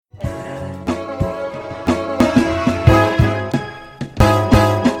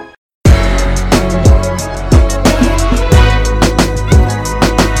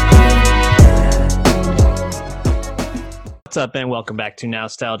What's up, and welcome back to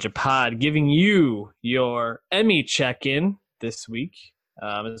Nostalgia Pod, giving you your Emmy check-in this week,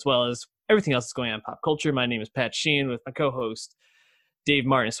 as well as everything else that's going on in pop culture. My name is Pat Sheehan with my co-host, Dave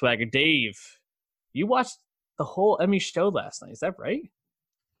Martin Swagger. Dave, you watched the whole Emmy show last night, is that right?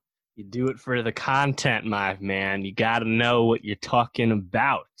 You do it for the content, my man. You got to know what you're talking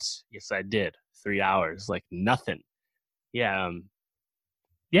about. Yes, I did. 3 hours, like nothing. Yeah,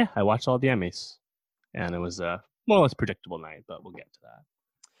 I watched all the Emmys, and it was a more or less predictable night, but we'll get to that.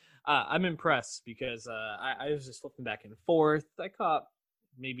 I'm impressed because I was just flipping back and forth. I caught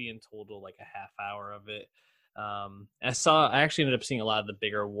maybe in total like a half hour of it. I actually ended up seeing a lot of the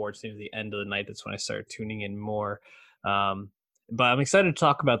bigger awards near the end of the night. That's when I started tuning in more. But I'm excited to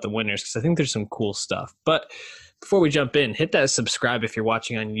talk about the winners because I think there's some cool stuff. But before we jump in, hit that subscribe if you're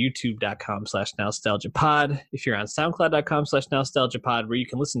watching on youtube.com/nostalgiapod. If you're on soundcloud.com/nostalgiapod, where you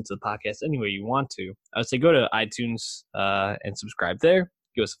can listen to the podcast anywhere you want to. I would say go to iTunes and subscribe there.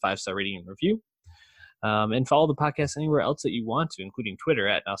 Give us a 5-star rating and review. And follow the podcast anywhere else that you want to, including Twitter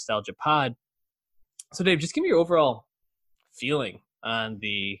 @nostalgiapod. So, Dave, just give me your overall feeling on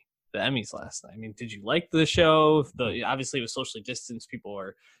the Emmys last night. I mean, did you like the show? Obviously, it was socially distanced. People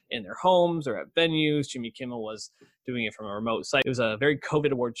were in their homes or at venues. Jimmy Kimmel was doing it from a remote site. It was a very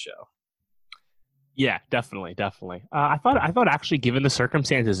COVID awards show. Yeah, definitely. I thought actually, given the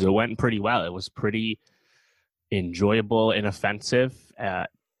circumstances, it went pretty well. It was pretty enjoyable, inoffensive,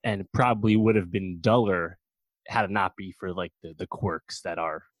 and probably would have been duller had it not be for like the quirks that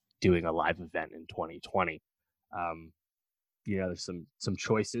are doing a live event in 2020. There's some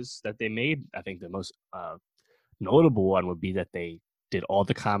choices that they made. I think the most notable one would be that they did all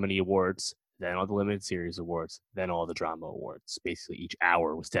the comedy awards, then all the limited series awards, then all the drama awards. Basically, each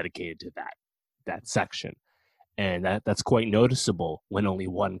hour was dedicated to that section. And that's quite noticeable when only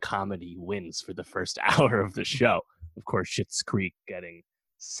one comedy wins for the first hour of the show. Of course, Schitt's Creek getting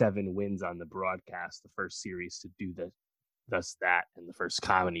 7 wins on the broadcast, the first series to do that, and the first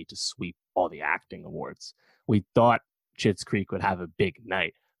comedy to sweep all the acting awards. We thought Schitt's Creek would have a big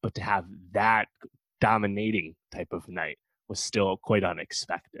night, but to have that dominating type of night was still quite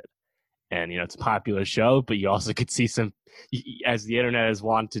unexpected. And, it's a popular show, but you also could see some, as the internet is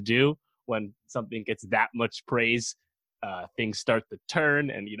wont to do, when something gets that much praise, things start to turn.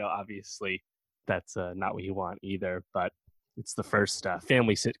 And, obviously that's not what you want either. But it's the first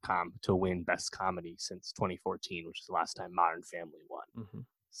family sitcom to win Best Comedy since 2014, which is the last time Modern Family won. Mm-hmm.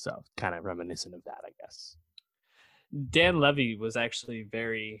 So kind of reminiscent of that, I guess. Dan Levy was actually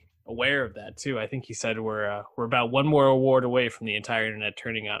very aware of that too. I think he said we're about one more award away from the entire internet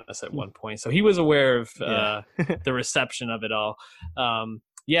turning on us at one point. So he was aware of the reception of it all. I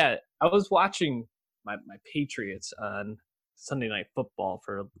was watching my Patriots on Sunday Night Football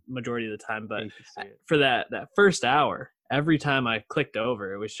for a majority of the time, but for that first hour, every time I clicked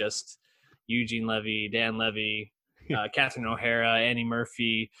over, it was just Eugene Levy, Dan Levy, Catherine O'Hara, Annie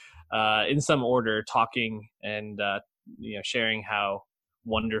Murphy, in some order, talking and sharing how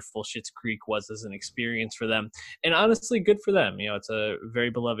wonderful Schitt's Creek was as an experience for them. And honestly, good for them. It's a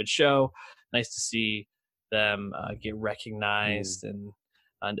very beloved show. Nice to see them get recognized, and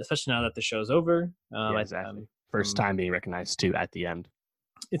especially now that the show's over. Exactly. First time being recognized too at the end.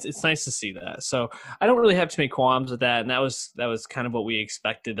 It's nice to see that. So I don't really have too many qualms with that, and that was kind of what we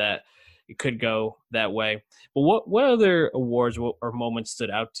expected, that it could go that way. But what other awards or moments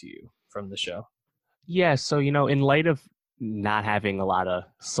stood out to you from the show? Yeah, so in light of not having a lot of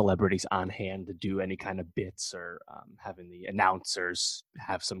celebrities on hand to do any kind of bits, or having the announcers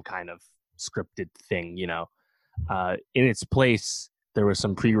have some kind of scripted thing, in its place, there was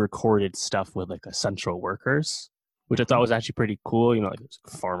some pre-recorded stuff with like essential workers, which I thought was actually pretty cool. Like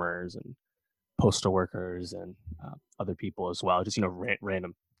farmers and postal workers and other people as well, just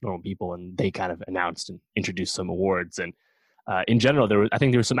random normal people, and they kind of announced and introduced some awards. And in general, I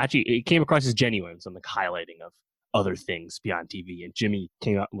think there was some, actually it came across as genuine, some like highlighting of other things beyond TV. And Jimmy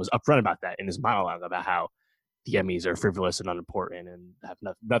came out and was upfront about that in his monologue, about how the Emmys are frivolous and unimportant and have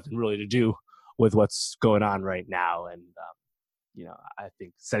nothing really to do with what's going on right now. And I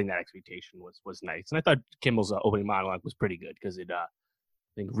think setting that expectation was nice. And I thought Kimmel's opening monologue was pretty good because it I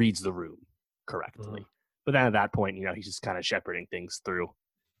think reads the room correctly. But then at that point, he's just kind of shepherding things through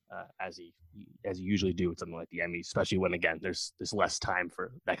as he usually do with something like the Emmys, especially when, again, there's less time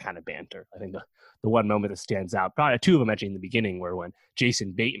for that kind of banter. I think the one moment that stands out, probably two of them actually in the beginning, were when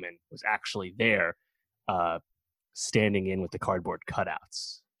Jason Bateman was actually there standing in with the cardboard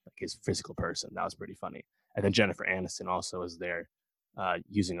cutouts, like his physical person. That was pretty funny. And then Jennifer Aniston also was there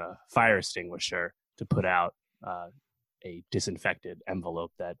using a fire extinguisher to put out a disinfected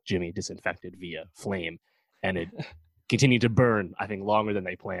envelope that Jimmy disinfected via flame. And it continued to burn, I think, longer than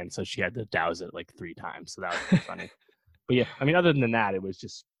they planned. So she had to douse it like 3 times. So that was pretty funny. But yeah, I mean, other than that, it was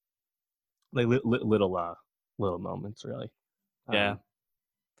just like little moments, really. Yeah.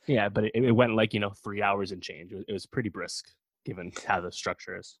 Yeah, but it went like 3 hours and change. It was pretty brisk given how the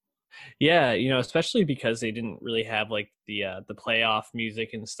structure is. Yeah, especially because they didn't really have like the playoff music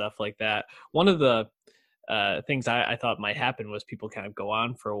and stuff like that. One of the things I thought might happen was people kind of go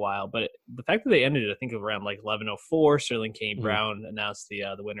on for a while, but the fact that they ended, I think, around like 11:04, Sterling K. Brown announced the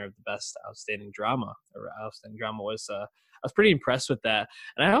winner of the best outstanding drama. Was I was pretty impressed with that,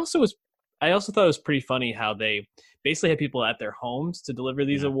 and I also thought it was pretty funny how they basically had people at their homes to deliver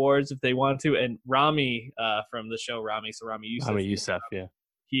these awards if they wanted to. And Rami from the show Rami Youssef, yeah.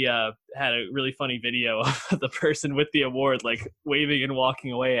 He had a really funny video of the person with the award, like waving and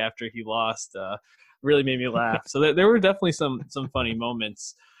walking away after he lost. Really made me laugh. So there were definitely some funny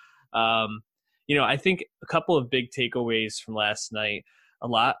moments. I think a couple of big takeaways from last night. A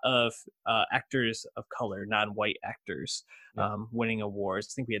lot of actors of color, non-white actors, winning awards.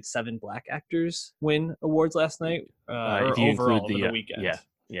 I think we had 7 black actors win awards last night. If you overall include the weekend,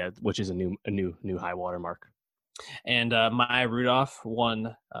 yeah, which is a new high water mark. And Maya Rudolph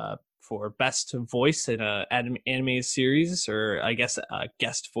won for best voice in an animated series, or I guess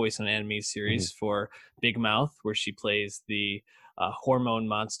guest voice in an animated series for Big Mouth, where she plays the hormone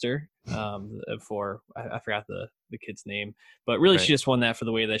monster for I forgot the kid's name, but really She just won that for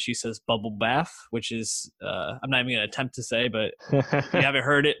the way that she says bubble bath, which is I'm not even gonna attempt to say, but if you haven't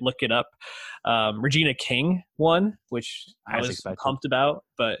heard it, look it up. Regina King won, which I was pumped about,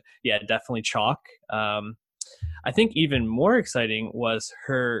 but yeah, definitely chalk. I think even more exciting was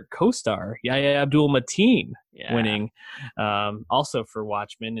her co-star Yahya Abdul-Mateen winning, also for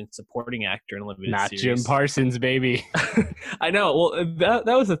Watchmen and supporting actor in limited series. Not Jim Parsons, baby. I know. Well,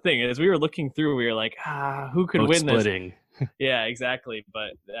 that was the thing. As we were looking through, we were like, who could win this? Yeah, exactly.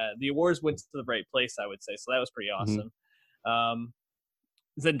 But the awards went to the right place, I would say. So that was pretty awesome.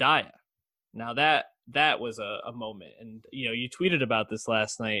 Zendaya. Now that was a moment, and you tweeted about this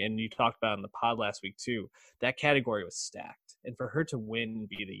last night, and you talked about it in the pod last week too. That category was stacked, and for her to win,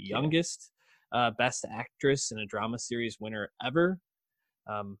 be the youngest best actress in a drama series winner ever.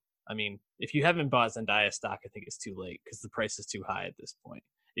 I mean, if you haven't bought Zendaya stock, I think it's too late because the price is too high at this point.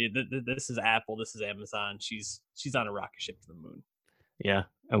 This is Apple, this is Amazon. She's on a rocket ship to the moon. Yeah,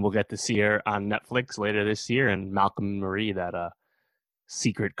 and we'll get to see her on Netflix later this year, and Malcolm and Marie, that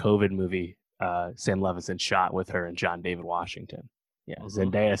secret COVID movie Sam Levinson shot with her and John David Washington. Yeah,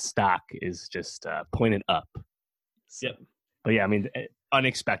 Zendaya stock is just pointed up. So, yep. But yeah, I mean,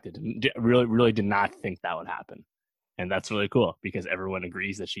 unexpected. Really did not think that would happen. And that's really cool because everyone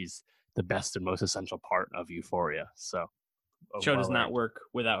agrees that she's the best and most essential part of Euphoria. So show does not work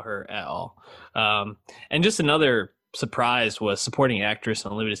without her at all. And just another surprise was supporting actress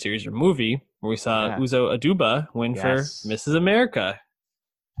in a limited series or movie where we saw Uzo Aduba win for Mrs. America.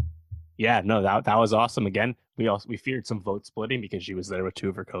 Yeah, no, that was awesome. Again, we feared some vote splitting because she was there with 2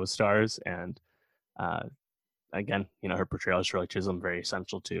 of her co-stars, and again, her portrayal of Shirley Chisholm very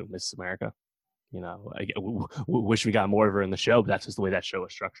essential to Mrs. America. I wish we got more of her in the show, but that's just the way that show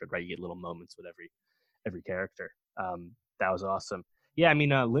is structured, right? You get little moments with every character. That was awesome. Yeah, I mean,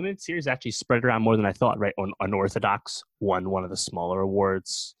 limited series actually spread around more than I thought, right? Unorthodox won one of the smaller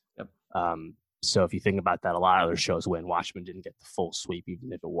awards. Yep. So if you think about that, a lot of other shows win. Watchmen didn't get the full sweep,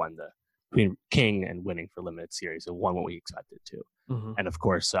 even if it won between King and winning for limited series. It won what we expected to. And of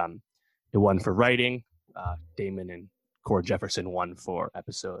course, it won for writing. Damon and Cord Jefferson won for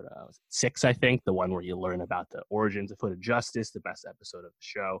episode 6, I think, the one where you learn about the origins of Foot of Justice, the best episode of the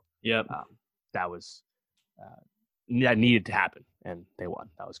show. Yep. That was that needed to happen, and they won.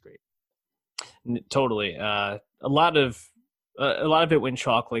 That was great. Totally. A lot of it went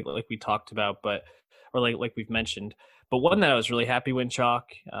chalk, like we talked about, or like we've mentioned. But one that I was really happy went chalk,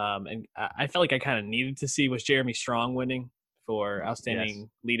 and I felt like I kind of needed to see, was Jeremy Strong winning for outstanding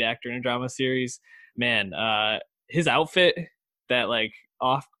lead actor in a drama series. Man, his outfit, that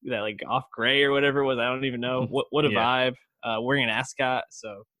off gray or whatever it was, I don't even know. What a vibe. Wearing an ascot,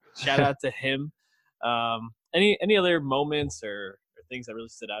 so shout out to him. Any other moments or things that really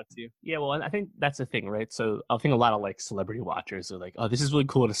stood out to you? Yeah, well, I think that's the thing, right? So I think a lot of celebrity watchers are like, oh, this is really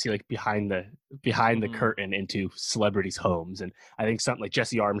cool to see behind the curtain into celebrities' homes. And I think something like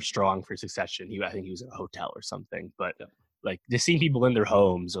Jesse Armstrong for Succession, I think he was in a hotel or something. But just seeing people in their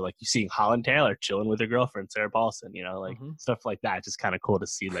homes, or you seeing Holland Taylor chilling with her girlfriend Sarah Paulson, stuff like that. Just kind of cool to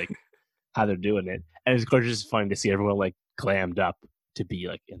see how they're doing it. And it's of course just funny to see everyone glammed up to be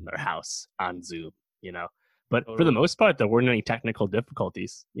in their house on Zoom, But for the most part, there weren't any technical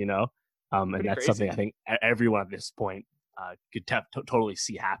difficulties, And Pretty that's something I crazy. think everyone at this point could totally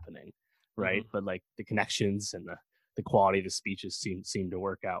see happening, right? Hmm. But like the connections and the quality of the speeches seem to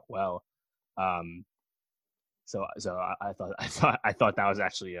work out well. Um, so I thought that was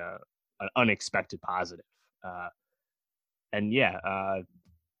actually an unexpected positive. Uh, and yeah,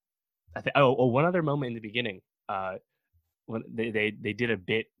 I think one other moment in the beginning, when they did a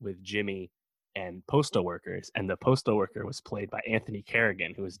bit with Jimmy and postal workers, and the postal worker was played by Anthony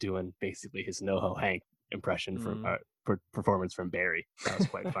Kerrigan, who was doing basically his NoHo Hank impression from Mm. performance from Barry. That was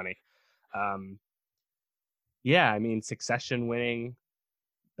quite funny. Um, yeah, I mean, Succession winning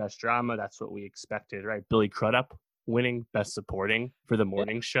best drama, that's what we expected, right? Billy Crudup winning best supporting for the Yeah.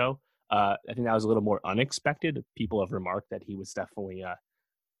 morning show. I think that was a little more unexpected. People have remarked that he was definitely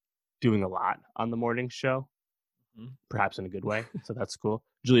doing a lot on the morning show, Mhm. perhaps in a good way. So that's cool.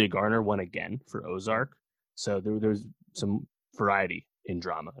 Julia Garner won again for Ozark. So there's some variety in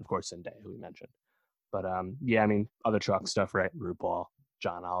drama. Of course, Zendaya, who we mentioned. But yeah, I mean, other chalk stuff, right? RuPaul,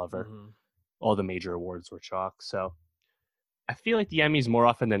 John Oliver, Mhm. all the major awards were chalk. So I feel like the Emmys more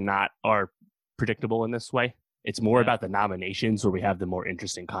often than not are predictable in this way. It's more Yeah. about the nominations where we have the more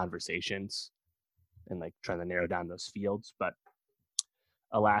interesting conversations and like trying to narrow down those fields. But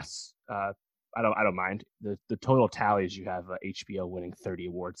alas, I don't mind the total tallies. You have HBO winning 30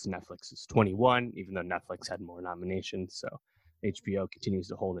 awards, Netflix is 21, even though Netflix had more nominations. So HBO continues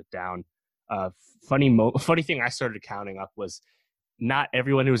to hold it down. Funny thing I started counting up was not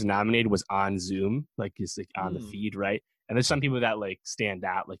everyone who was nominated was on Zoom, like is like on the Mm. feed, right? And there's some people that like stand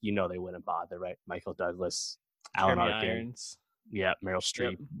out, like they wouldn't bother, right? Michael Douglas, Alan Jeremy Arkin, Irons. yeah, Meryl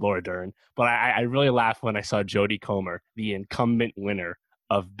Yep. Streep, Laura Dern. But I really laughed when I saw Jodie Comer, the incumbent winner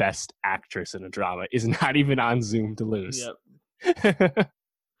of Best Actress in a Drama, is not even on Zoom to lose. Yep.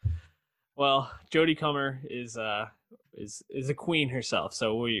 Well, Jodie Comer is a queen herself.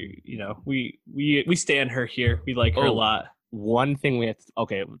 So we stand her here. We like her a Oh, lot. one thing we have to,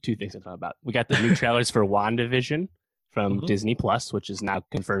 okay, two things to talk about. We got the new trailers for WandaVision from Mhm. Disney Plus, which is now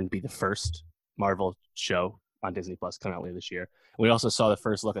confirmed to be the first Marvel show on Disney Plus coming out later this year. We also saw the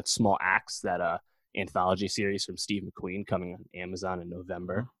first look at Small Axe, that anthology series from Steve McQueen coming on Amazon in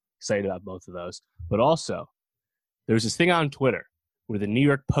November. Mhm. Excited about both of those. But also, there's this thing on Twitter where the New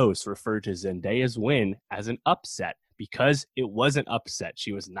York Post referred to Zendaya's win as an upset because it was an upset.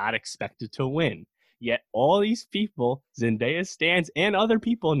 She was not expected to win. Yet all these people, Zendaya stands and other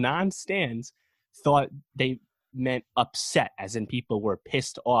people, non-stands, thought they meant upset, as in people were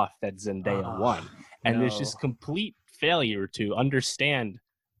pissed off that Zendaya won. And there's No. just complete failure to understand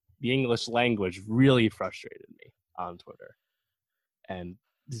the English language really frustrated me on Twitter. And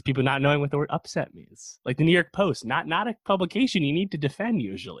these people not knowing what the word upset means. Like the New York Post, not a publication you need to defend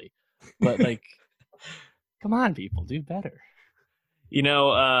usually. But like, come on, people, do better. I Use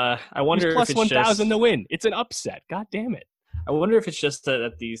wonder if plus it's 1,000 just to win. It's an upset. God damn it. I wonder if it's just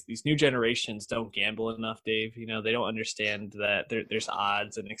that these new generations don't gamble enough, Dave. They don't understand that there's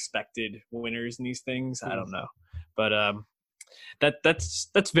odds and expected winners in these things. I Hmm. don't know, but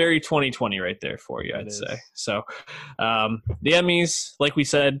that's very 2020 right there for you, That I'd say. is. So the Emmys, like we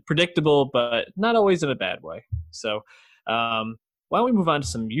said, predictable, but not always in a bad way. So why don't we move on to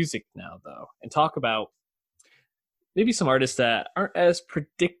some music now, though, and talk about maybe some artists that aren't as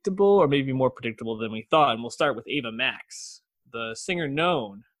predictable or maybe more predictable than we thought. And we'll start with Ava Max, the singer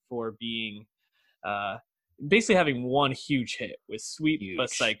known for being uh, basically having one huge hit with Sweet But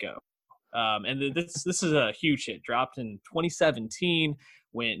Huge. Psycho. And this is a huge hit. Dropped in 2017,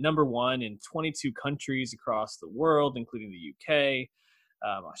 went number one in 22 countries across the world, including the UK,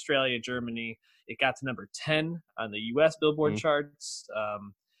 Australia, Germany. It got to number 10 on the US Billboard Mm, charts.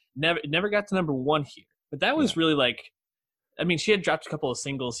 Never got to number one here, but that yeah. was really like, I mean, she had dropped a couple of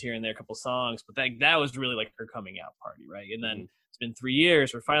singles here and there, a couple of songs, but that was really like her coming out party, right? And then Mm. it's been 3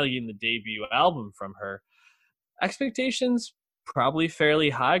 years. We're finally getting the debut album from her. Expectations probably fairly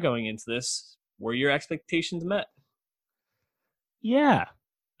high going into this. Were your expectations met? Yeah.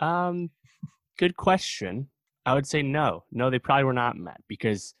 Um, Good question. I would say no. No, they probably were not met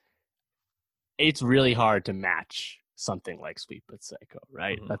because it's really hard to match something like Sweet But Psycho,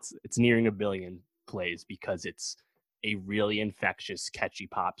 right? Mm-hmm. It's nearing 1 billion plays because it's a really infectious, catchy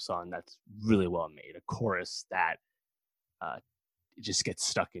pop song that's really well made. A chorus that uh, it just gets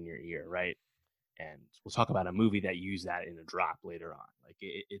stuck in your ear, right? And we'll talk about a movie that used that in a drop later on. Like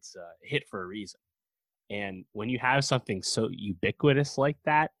it's a hit for a reason. And when you have something so ubiquitous like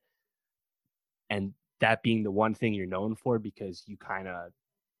that, and that being the one thing you're known for because you kind of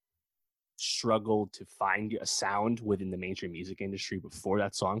struggled to find a sound within the mainstream music industry before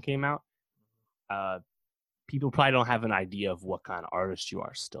that song came out, uh, people probably don't have an idea of what kind of artist you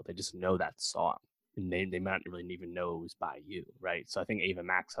are still. They just know that song, and they might not really even know it was by you, right? So I think Ava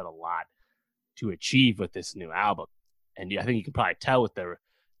Max had a lot to achieve with this new album, and I think you can probably tell with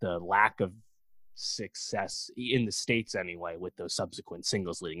the lack of success in the States anyway with those subsequent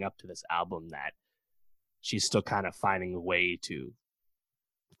singles leading up to this album that she's still kind of finding a way to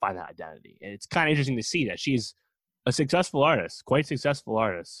find that identity. And it's kind of interesting to see that she's a successful artist, quite successful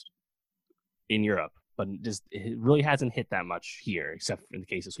artist in Europe, but just it really hasn't hit that much here, except in the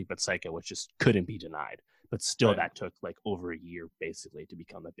case of Sweet But Psycho, which just couldn't be denied. But still, right. That took like over a year basically to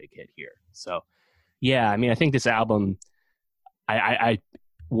become a big hit here. So, yeah, I mean, I think this album, I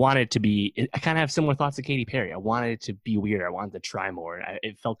wanted to be, I kind of have similar thoughts to Katy Perry. I wanted it to be weird. I wanted to try more. And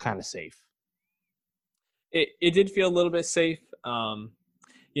it felt kind of safe. It did feel a little bit safe.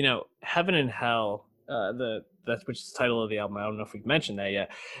 You know, Heaven and Hell, that's which is the title of the album. I don't know if we've mentioned that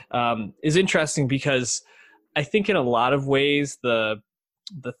yet. Is interesting because I think in a lot of ways the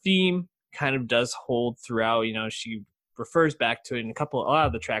theme kind of does hold throughout. You know, she refers back to it in a lot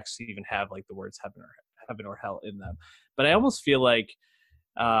of the tracks even have like the words heaven or hell in them. But I almost feel like,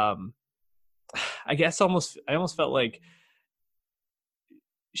 I almost felt like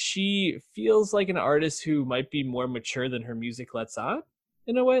she feels like an artist who might be more mature than her music lets on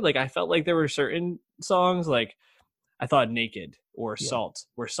in a way. Like I felt like there were certain songs, like I thought Naked or Salt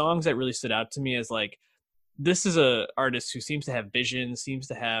were songs that really stood out to me as like, this is a artist who seems to have vision, seems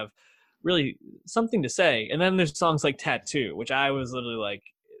to have really something to say. And then there's songs like Tattoo, which I was literally like,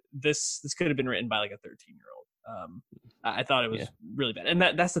 this could have been written by like a 13-year-old. I thought it was really bad. And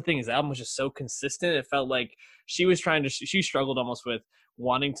that's the thing, is the album was just so consistent. It felt like she struggled almost with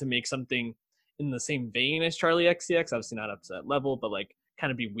wanting to make something in the same vein as Charlie XCX, obviously not up to that level, but like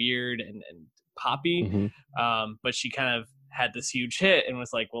kind of be weird and poppy. Mm-hmm. But she kind of had this huge hit and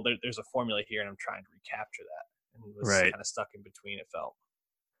was like, well, there's a formula here and I'm trying to recapture that. And was kind of stuck in between, it felt.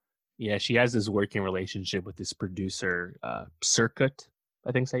 Yeah, she has this working relationship with this producer, Circuit,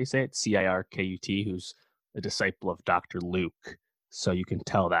 I think is how you say it, Cirkut, who's a disciple of Dr. Luke. So you can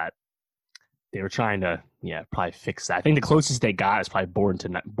tell that they were trying to, probably fix that. I think the closest they got is probably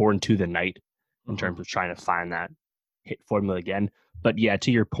Born to the Night in terms of trying to find that hit formula again. But yeah,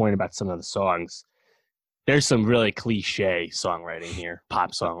 to your point about some of the songs, there's some really cliche songwriting here,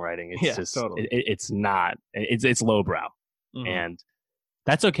 pop songwriting. It's just, totally. It's not, it's lowbrow. Mm-hmm. And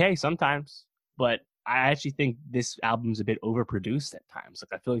that's okay sometimes. But I actually think this album's a bit overproduced at times.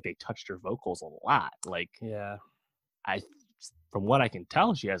 Like I feel like they touched her vocals a lot. Like, from what I can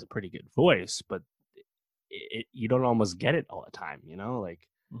tell, she has a pretty good voice, but you don't almost get it all the time, you know? Like,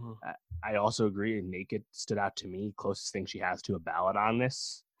 I also agree, Naked stood out to me, closest thing she has to a ballad on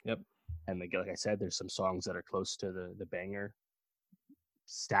this. Yep. And like I said, there's some songs that are close to the banger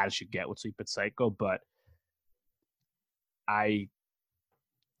status you get with Sweet But Psycho, but I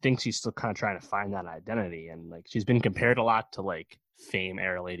think she's still kind of trying to find that identity. And like she's been compared a lot to like Fame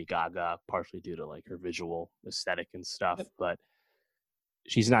era Lady Gaga, partially due to like her visual aesthetic and stuff, but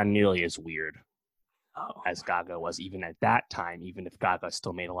she's not nearly as weird as Gaga was even at that time, even if Gaga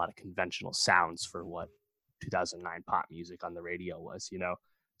still made a lot of conventional sounds for what 2009 pop music on the radio was, you know?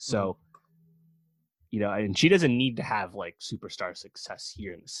 So, and she doesn't need to have like superstar success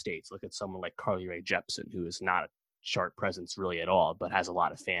here in the States. Look at someone like Carly Rae Jepsen, who is not a chart presence really at all, but has a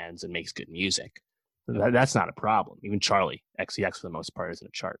lot of fans and makes good music. That's not a problem. Even Charlie XCX for the most part isn't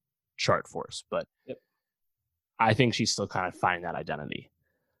a chart force, but I think she's still kind of finding that identity.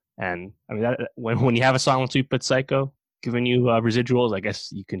 And I mean, when you have a song with Sweet But Psycho giving you residuals, I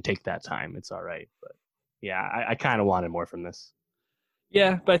guess you can take that time. It's all right. But yeah, I kind of wanted more from this.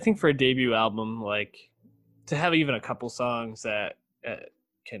 Yeah, but I think for a debut album, like to have even a couple songs that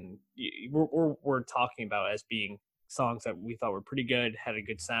we're talking about as being songs that we thought were pretty good, had a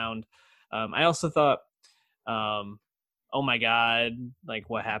good sound. I also thought, Oh My God, like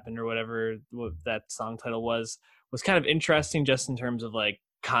What Happened or whatever what that song title was kind of interesting just in terms of like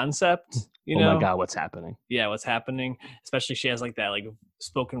concept, you know? Oh my God, what's happening? Yeah, what's happening? Especially she has like that like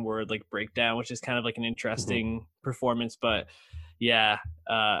spoken word like breakdown, which is kind of like an interesting performance. But yeah,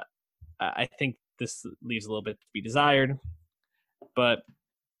 I think this leaves a little bit to be desired. But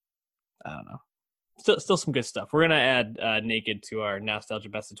I don't know. Still some good stuff. We're gonna add Naked to our Nostalgia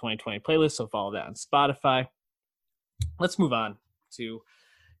Best of 2020 playlist, so follow that on Spotify. Let's move on to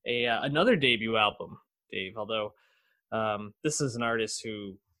another debut album, Dave. Although this is an artist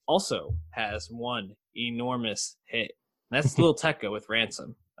who also has one enormous hit. And that's Lil Tecca with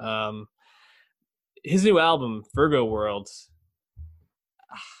Ransom. His new album, Virgo World,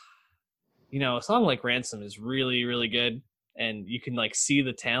 a song like Ransom is really, really good. And you can like see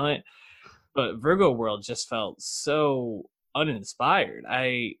the talent. but Virgo World just felt so uninspired.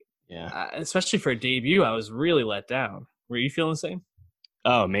 Especially for a debut, I was really let down. Were you feeling the same?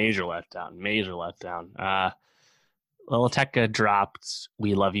 Oh, major letdown, major letdown. Lil Tecca dropped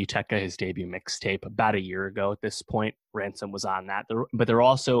 "We Love You, Tecca," his debut mixtape, about a year ago. At this point, Ransom was on that, but there were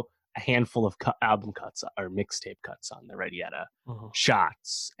also a handful of album cuts or mixtape cuts on there. Right, he had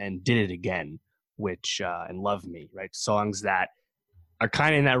 "Shots" and "Did It Again," which and "Love Me," right, songs that are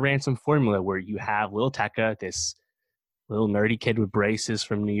kind of in that Ransom formula where you have Lil Tecca, this little nerdy kid with braces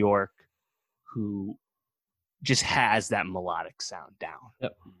from New York, who just has that melodic sound down.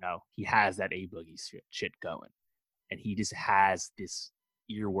 Yep. You know, he has that A Boogie shit going, and he just has this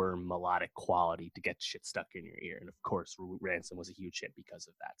earworm melodic quality to get shit stuck in your ear. And of course, Ransom was a huge hit because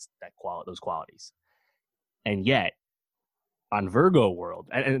of those qualities. And yet, on Virgo World,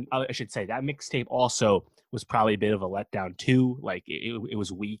 and I should say that mixtape also was probably a bit of a letdown too. Like it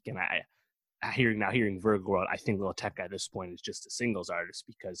was weak, and hearing Virgo World, I think Lil Tecca at this point is just a singles artist,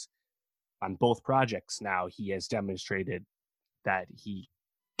 because on both projects now he has demonstrated that he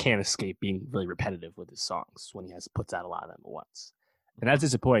can't escape being really repetitive with his songs when he puts out a lot of them at once. And that's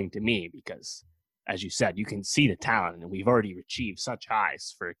disappointing to me because, as you said, you can see the talent, and we've already achieved such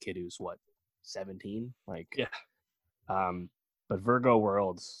highs for a kid who's 17? But Virgo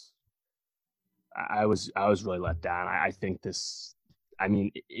Worlds, I was really let down. I think this. I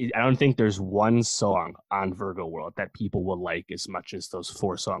mean, I don't think there's one song on Virgo World that people will like as much as those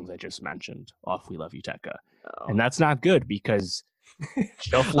 4 songs I just mentioned off "We Love You, Tecca." Oh. And that's not good, because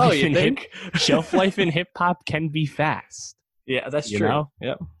shelf life in hip hop can be fast. Yeah, that's true. Know?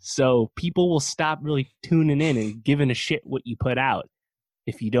 Yep. So people will stop really tuning in and giving a shit what you put out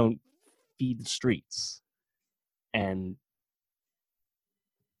if you don't feed the streets. And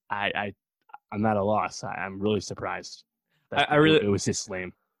I'm at a loss. I'm really surprised. It was just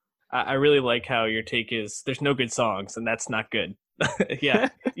lame. I really like how your take is there's no good songs, and that's not good. Yeah,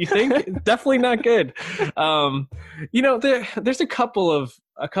 you think? Definitely not good. There's a couple of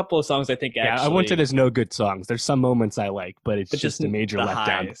songs I think. Actually, I wouldn't say there's no good songs. There's some moments I like, but it's just a major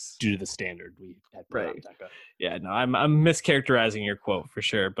letdown due to the standard we had. Right. Yeah. No, I'm mischaracterizing your quote for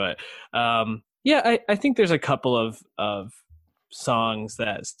sure, but I think there's a couple of songs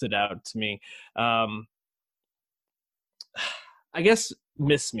that stood out to me. I guess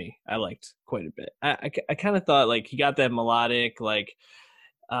 "Miss Me" I liked quite a bit. I kind of thought like he got that melodic, like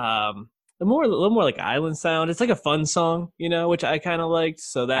a little more like island sound. It's like a fun song, which I kind of liked.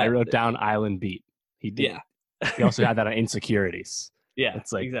 So that I wrote down island beat. He did. Yeah. He also had that on Insecurities. Yeah,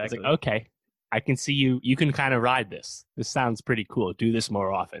 it's like exactly. It's like, okay, I can see you. You can kind of ride this. This sounds pretty cool. Do this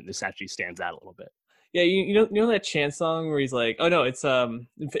more often. This actually stands out a little bit. Yeah, you know that Chance song where he's like, oh no,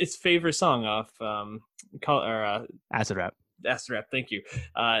 it's favorite song off Acid Rap. Acid Rap, thank you.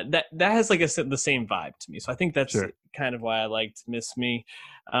 That has like the same vibe to me, so I think that's kind of why I liked "Miss Me."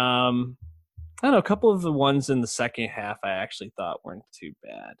 I don't know, a couple of the ones in the second half I actually thought weren't too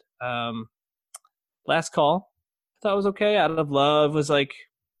bad. "Last Call" I thought was okay. "Out of Love" was like,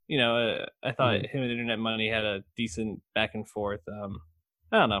 I thought him and Internet Money had a decent back and forth. I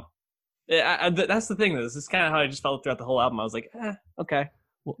don't know. That's the thing. This is kind of how I just felt throughout the whole album. I was like, okay.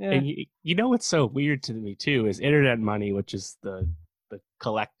 Well, yeah. And you know what's so weird to me too is Internet Money, which is the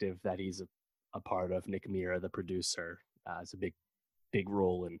collective that he's a part of. Nick Mira, the producer, has a big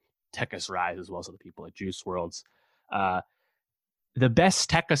role in Tecca's rise, as well as other people at Juice WRLD's. The best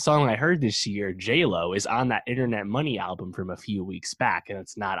Tecca song I heard this year, J-Lo, is on that Internet Money album from a few weeks back, and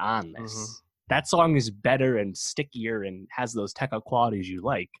it's not on this. Mm-hmm. That song is better and stickier and has those Tecca qualities you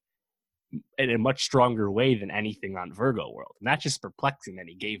like in a much stronger way than anything on Virgo World. And that's just perplexing that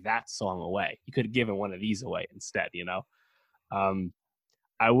he gave that song away. He could have given one of these away instead,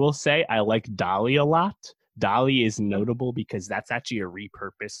 I will say I like Dolly a lot. Dolly is notable because that's actually a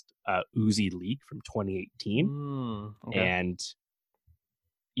repurposed Uzi leak from 2018. Okay. And,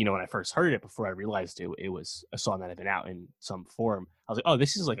 when I first heard it, before I realized it was a song that had been out in some form, I was like, oh,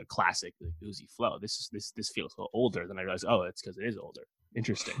 this is like a classic Uzi flow. This feels a little older. Then I realized, oh, it's because it is older.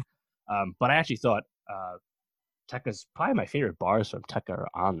 Interesting. But I actually thought Tecca's probably my favorite bars from Tecca are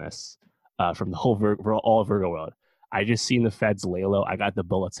on this, from the whole all Virgo World. I just seen the feds lay low. I got the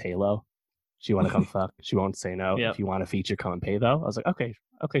bullets halo. She want to come fuck. She won't say no. Yep. If you want a feature, come and pay though. I was like, okay,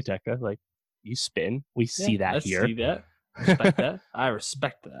 Tecca. Like, you spin. We see that here. See that. Respect that.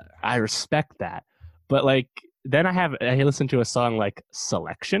 I respect that. But like, then I listened to a song like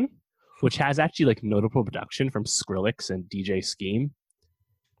 "Selection," which has actually like notable production from Skrillex and DJ Scheme.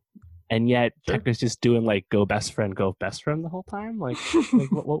 And yet, Tecca's just doing like go best friend" the whole time. Like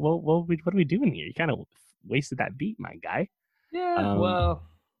what are we doing here? You kind of wasted that beat, my guy. Yeah,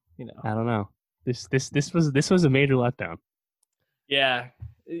 I don't know. This was a major letdown. Yeah,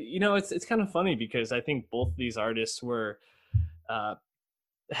 it's kind of funny because I think both of these artists were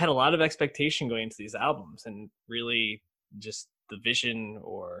had a lot of expectation going into these albums, and really just the vision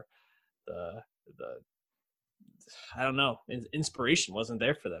or the I don't know, inspiration wasn't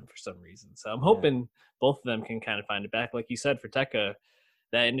there for them for some reason. So I'm hoping both of them can kind of find it back. Like you said, for Tekka,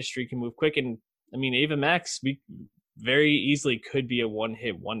 that industry can move quick. And I mean, Ava Max, we very easily could be a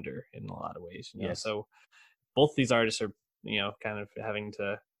one-hit wonder in a lot of ways. So both these artists are, kind of having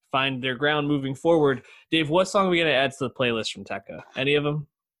to find their ground moving forward. Dave, what song are we going to add to the playlist from Tekka? Any of them?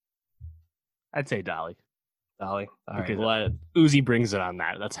 I'd say Dolly. All because right. Uzi brings it on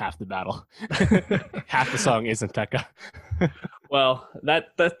that. That's half the battle. Half the song isn't Tekka. Well, that's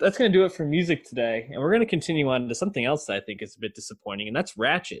going to do it for music today. And we're going to continue on to something else that I think is a bit disappointing, and that's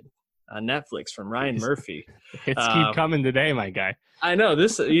Ratched on Netflix from Ryan Murphy. Hits keep coming today, my guy. I know.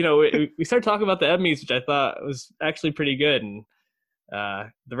 This, we started talking about the Emmys, which I thought was actually pretty good. And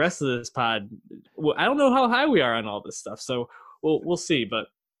the rest of this pod, I don't know how high we are on all this stuff. So we'll see. But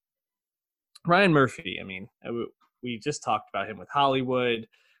Ryan Murphy, I mean, we just talked about him with Hollywood,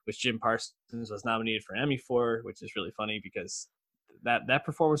 which Jim Parsons was nominated for an Emmy for, which is really funny because that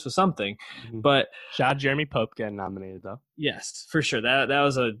performance was something. Mm-hmm. But shout out Jeremy Pope getting nominated, though. Yes, for sure. That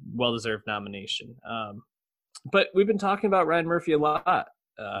was a well-deserved nomination. But we've been talking about Ryan Murphy a lot.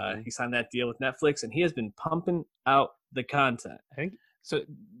 He signed that deal with Netflix, and he has been pumping out the content. I think so.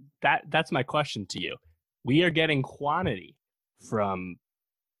 That's my question to you. We are getting quantity from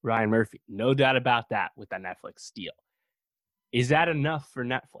Ryan Murphy, no doubt about that, with that Netflix deal. Is that enough for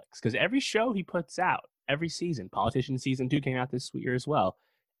Netflix? Because every show he puts out, every season, Politician Season 2 came out this year as well,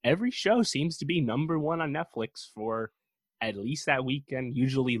 every show seems to be number one on Netflix for at least that weekend,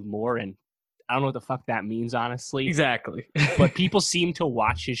 usually more, and I don't know what the fuck that means, honestly. Exactly. But people seem to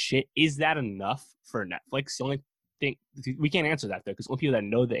watch his shit. Is that enough for Netflix? The only thing, we can't answer that, though, because the only people that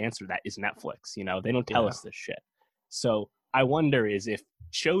know the answer to that is Netflix. They don't tell us this shit. So I wonder is if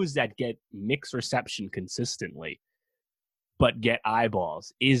shows that get mixed reception consistently but get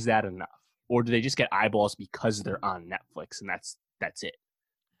eyeballs, is that enough? Or do they just get eyeballs because they're on Netflix and that's it?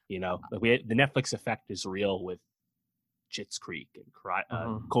 Like the Netflix effect is real with Schitt's Creek and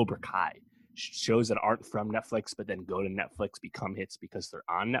Cobra Kai. Shows that aren't from Netflix but then go to Netflix become hits because they're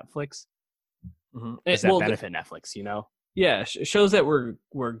on Netflix. Mm-hmm. Does that benefit Netflix, Yeah, shows that were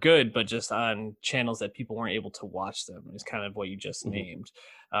good, but just on channels that people weren't able to watch them is kind of what you just named.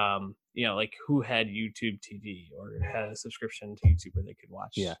 Like who had YouTube TV or had a subscription to YouTube where they could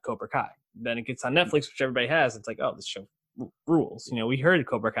watch Cobra Kai. Then it gets on Netflix, which everybody has. It's like, oh, this show rules. We heard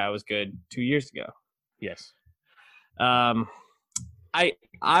Cobra Kai was good 2 years ago. Yes. I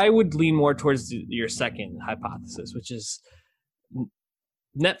would lean more towards your second hypothesis, which is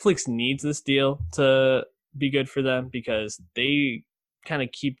Netflix needs this deal to be good for them because they kind of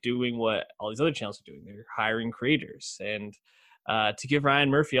keep doing what all these other channels are doing. They're hiring creators, and to give Ryan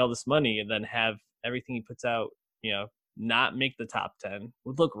Murphy all this money and then have everything he puts out, not make the top 10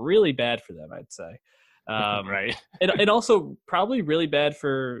 would look really bad for them, I'd say. Right. And also probably really bad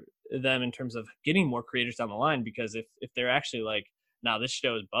for them in terms of getting more creators down the line, because if they're actually like, nah, this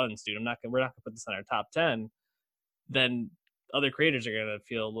show is buns, dude, we're not gonna put this on our top 10, then other creators are going to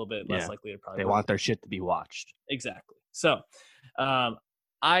feel a little bit less likely to probably. They want their shit to be watched. Exactly. So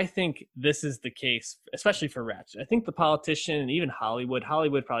I think this is the case, especially for Ratched. I think The Politician and even Hollywood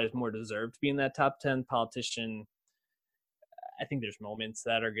probably is more deserved to be in that top 10. Politician, I think there's moments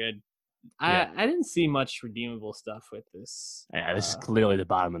that are good. I didn't see much redeemable stuff with this. Yeah, this is clearly the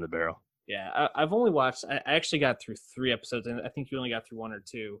bottom of the barrel. Yeah, I've only watched, I actually got through 3 episodes, and I think you only got through 1 or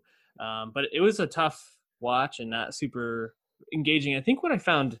 2. But it was a tough watch and not super engaging. I think what I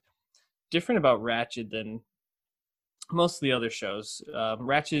found different about Ratched than most of the other shows,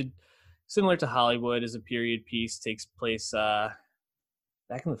 Ratched, similar to Hollywood, is a period piece, takes place back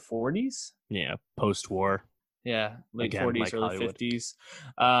in the 40s. Yeah, post-war. Yeah, late 40s, like early Hollywood. 50s.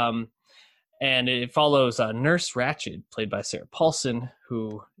 And it follows Nurse Ratched, played by Sarah Paulson,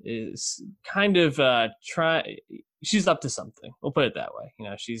 who is kind of she's up to something. We'll put it that way.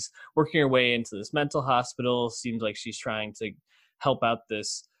 She's working her way into this mental hospital. Seems like she's trying to help out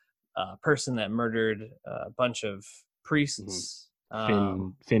this person that murdered a bunch of priests.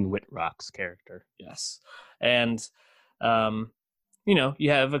 Finn Wittrock's character. Yes. And, you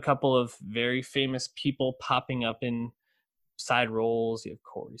have a couple of very famous people popping up in side roles. You have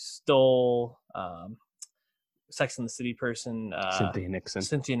Corey Stoll, Sex and the City person, Cynthia Nixon.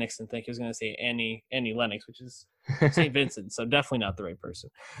 Thank you. I was going to say Annie Lennox, which is St. Vincent, so definitely not the right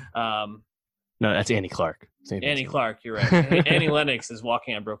person. No, that's Annie Clark. Annie Clark, you're right. Annie Lennox is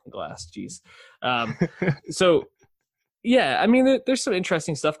walking on broken glass. Jeez. So, yeah, I mean, there's some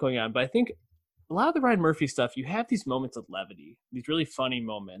interesting stuff going on, but I think a lot of the Ryan Murphy stuff, you have these moments of levity, these really funny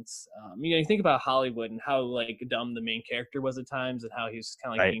moments. You think about Hollywood and how like dumb the main character was at times, and how he was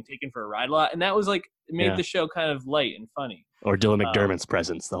kind of like being taken for a ride a lot, and that was like it made the show kind of light and funny. Or Dylan McDermott's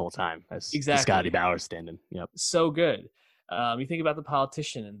presence the whole time as Scotty Bowers stand-in. Yep, so good. You think about the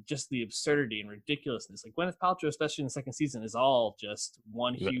politician and just the absurdity and ridiculousness. Like Gwyneth Paltrow, especially in the second season, is all just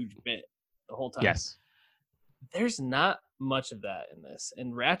one huge bit the whole time. Yes. There's not much of that in this.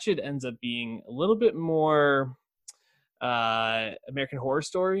 And Ratched ends up being a little bit more American Horror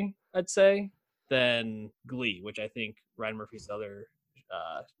Story, I'd say, than Glee, which I think Ryan Murphy's other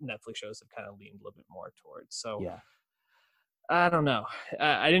Netflix shows have kind of leaned a little bit more towards. So yeah. I don't know.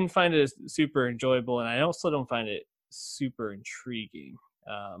 I didn't find it super enjoyable, and I also don't find it super intriguing.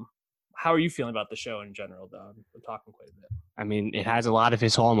 How are you feeling about the show in general, though? I'm talking quite a bit. I mean, it has a lot of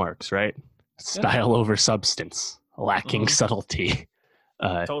his hallmarks, right? Style over substance, lacking subtlety.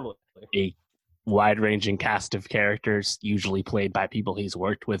 Totally. A wide-ranging cast of characters, usually played by people he's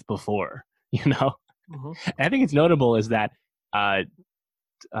worked with before. You know, I think it's notable is that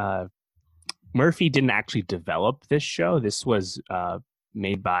Murphy didn't actually develop this show. This was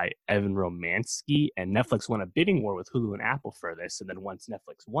made by Evan Romansky, and Netflix won a bidding war with Hulu and Apple for this. And then once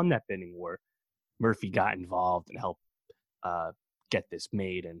Netflix won that bidding war, Murphy got involved and helped get this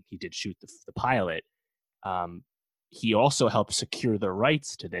made, and he did shoot the pilot. He also helped secure the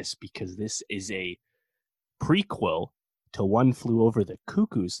rights to this because this is a prequel to One Flew Over the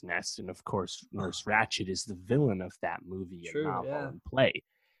Cuckoo's Nest, and of course Nurse Ratched is the villain of that movie and novel and play.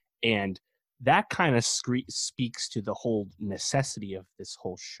 And that kind of speaks to the whole necessity of this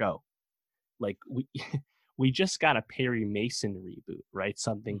whole show. Like we just got a Perry Mason reboot, right?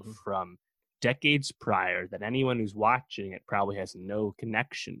 Something from decades prior that anyone who's watching it probably has no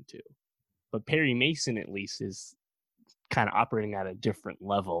connection to. But Perry Mason at least is kind of operating at a different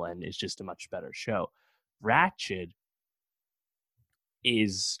level and is just a much better show. Ratched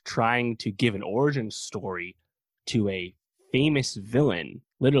is trying to give an origin story to a famous villain,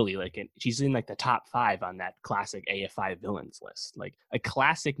 literally she's in like the top 5 on that classic AFI villains list, like a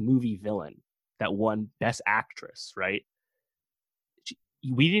classic movie villain that won Best Actress, right?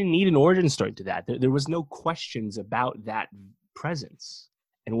 We didn't need an origin story to that. There was no questions about that presence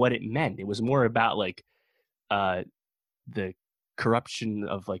and what it meant. It was more about like the corruption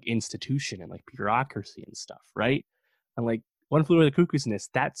of like institution and like bureaucracy and stuff, right? And like One Flew Over the Cuckoo's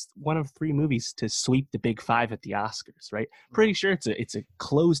Nest, that's one of 3 movies to sweep the Big 5 at the Oscars, right? Pretty sure it's a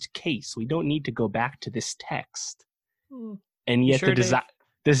closed case. We don't need to go back to this text. And yet the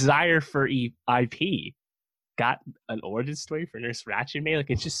desire for IP got an origin story for Nurse Ratched made. Like,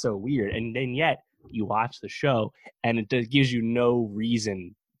 it's just so weird. And then yet you watch the show and it gives you no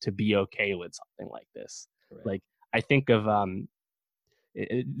reason to be okay with something like this. Correct. Like, I think of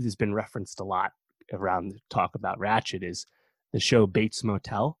it has been referenced a lot around the talk about Ratched is the show Bates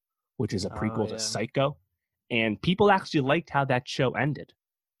Motel, which is a prequel to Psycho. And people actually liked how that show ended.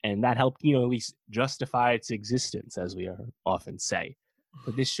 And that helped, at least justify its existence, as we often say.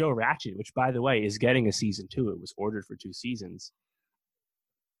 But this show Ratched, which by the way is getting a season 2, it was ordered for 2 seasons.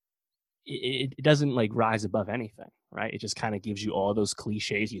 It doesn't like rise above anything, right? It just kind of gives you all those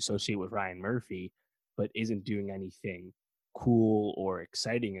cliches you associate with Ryan Murphy, but isn't doing anything cool or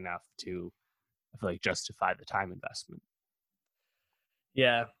exciting enough to, I feel like, justify the time investment.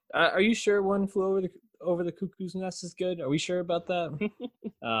 Yeah. Are you sure One Flew Over the Cuckoo's Nest is good? Are we sure about that?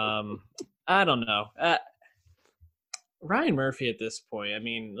 I don't know. Ryan Murphy at this point, I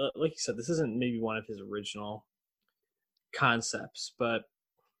mean, like you said, this isn't maybe one of his original concepts, but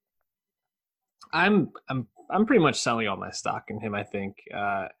I'm pretty much selling all my stock in him. I think,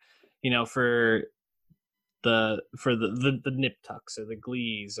 for the Nip Tucks or the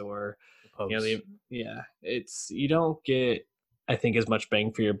Glees or it's you don't get, I think, as much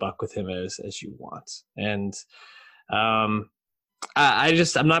bang for your buck with him as you want. And I'm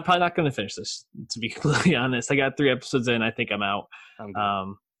probably not going to finish this, to be completely honest. I got 3 episodes in. I think I'm out.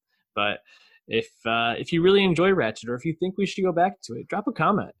 But if you really enjoy Ratched, or if you think we should go back to it, drop a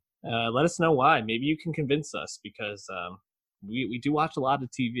comment. Let us know why. Maybe you can convince us, because we do watch a lot of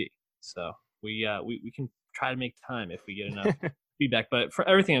TV. So we can try to make time if we get enough feedback. But for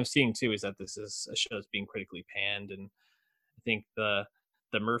everything I'm seeing too is that this is a show that's being critically panned, and I think the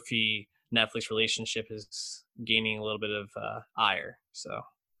Murphy Netflix relationship is gaining a little bit of ire. So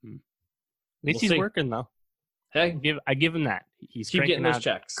at least he's working though. Hey, I give him that. He's keep getting those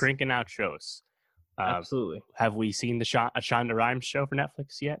checks, cranking out shows. Absolutely. Have we seen the Shonda Rhimes show for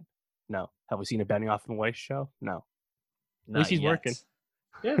Netflix yet? No. Have we seen a Benioff and Weiss show? No. At least Not he's yet. working.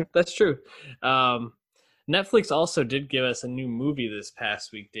 Yeah, that's true. Netflix also did give us a new movie this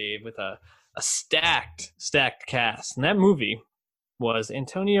past week, Dave, with a stacked cast. And that movie was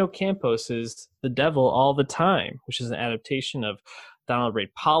Antonio Campos's The Devil All the Time, which is an adaptation of Donald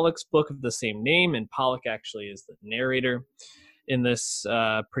Ray Pollock's book of the same name. And Pollock actually is the narrator in this.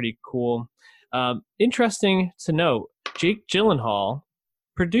 Pretty cool. Interesting to note, Jake Gyllenhaal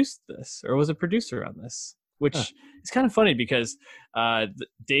produced this, or was a producer on this, which is kind of funny because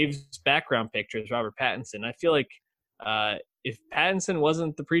Dave's background picture is Robert Pattinson. I feel like if Pattinson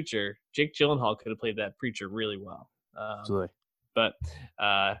wasn't the preacher, Jake Gyllenhaal could have played that preacher really well. Absolutely. But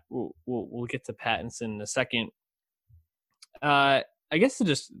we'll get to Pattinson in a second. I guess to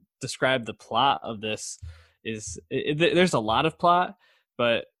just describe the plot of this is there's a lot of plot,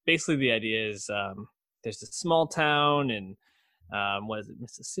 but basically the idea is there's a small town in what is it,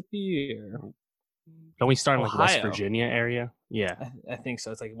 Mississippi, or don't we start in like Ohio. West Virginia area? Yeah, I think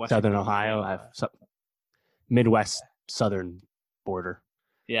so. It's like Southern Ohio. I have Midwest Southern border.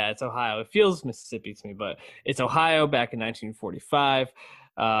 Yeah, it's Ohio. It feels Mississippi to me, but it's Ohio back in 1945.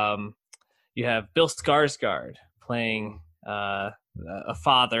 You have Bill Skarsgård playing a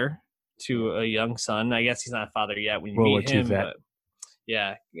father to a young son. I guess he's not a father yet when you meet him, but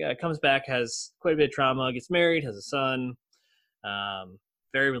yeah, comes back, has quite a bit of trauma, gets married, has a son,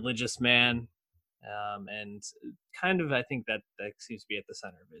 very religious man, and kind of I think that seems to be at the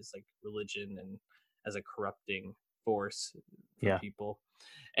center of it, is like religion and as a corrupting force for people.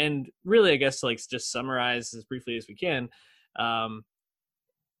 And really, I guess to like just summarize as briefly as we can,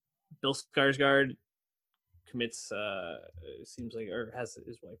 Bill Skarsgård commits, seems like, or has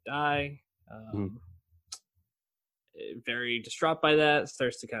his wife die. Very distraught by that,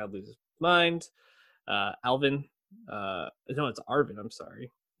 starts to kind of lose his mind. Alvin, no, it's Arvin, I'm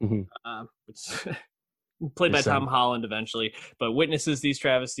sorry. Which played by Tom Holland eventually, but witnesses these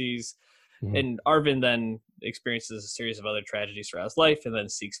travesties. And Arvin then experiences a series of other tragedies throughout his life and then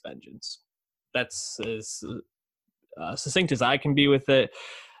seeks vengeance. That's as succinct as I can be with it.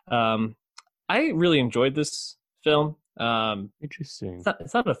 I really enjoyed this film. Interesting.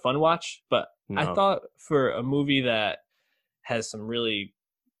 It's not a fun watch, but I thought for a movie that has some really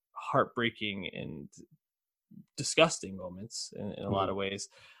heartbreaking and disgusting moments in a lot of ways,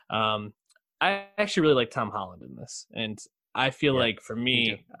 I actually really like Tom Holland in this. And I feel like for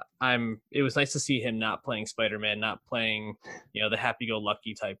me, it was nice to see him not playing Spider-Man, not playing, the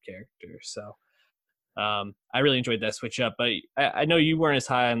happy-go-lucky type character. So I really enjoyed that switch up. But I know you weren't as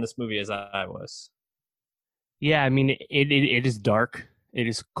high on this movie as I was. Yeah, I mean, it is dark. It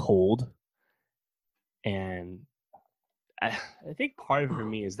is cold. And I think part of it for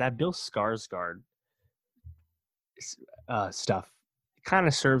me is that Bill Skarsgård stuff kind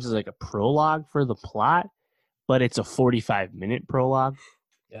of serves as like a prologue for the plot. But it's a 45-minute prologue.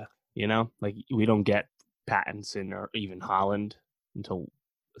 Yeah. Like we don't get Pattinson or even Holland until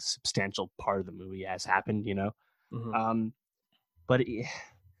a substantial part of the movie has happened, But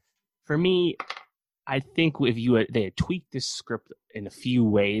for me, I think if they had tweaked this script in a few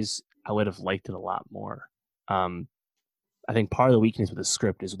ways, I would have liked it a lot more. I think part of the weakness with the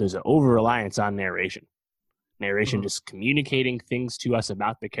script is there's an over-reliance on narration. Just communicating things to us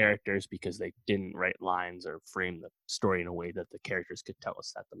about the characters because they didn't write lines or frame the story in a way that the characters could tell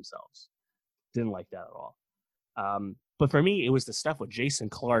us that themselves. Didn't like that at all. But for me, it was the stuff with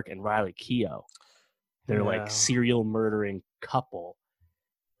Jason Clarke and Riley Keough. They're like serial murdering couple.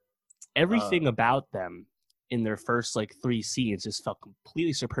 Everything about them in their first like 3 scenes just felt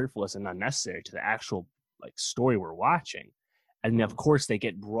completely superfluous and unnecessary to the actual like story we're watching. And of course, they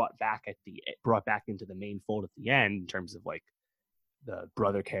get brought back into the main fold at the end in terms of like the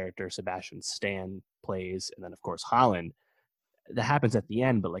brother character Sebastian Stan plays, and then of course Holland. That happens at the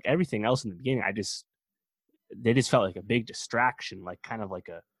end, but like everything else in the beginning, they just felt like a big distraction, like kind of like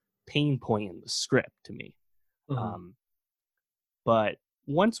a pain point in the script to me. But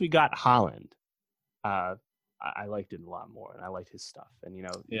once we got Holland, I liked it a lot more, and I liked his stuff. And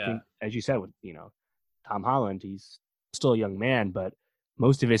as you said with Tom Holland, he's still a young man, but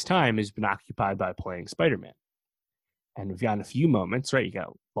most of his time has been occupied by playing Spider-Man. And we've gotten a few moments, right? You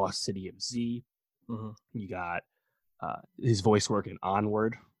got Lost City of Z. You got his voice work in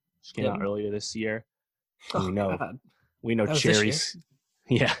Onward, which came out earlier this year. We know Cherry's,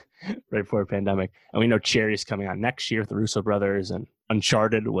 right before the pandemic, and we know Cherry's coming out next year with the Russo brothers. And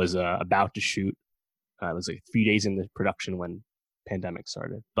Uncharted was about to shoot. It was like a few days into production when pandemic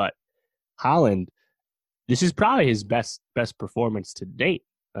started. But Holland, this is probably his best performance to date,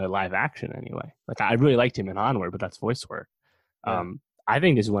 live action anyway. Like I really liked him in Onward, but that's voice work. I I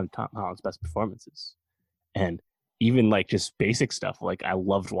think this is one of Tom Holland's best performances. And even like just basic stuff, like I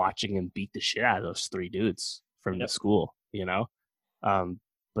loved watching him beat the shit out of those three dudes from the school, you know?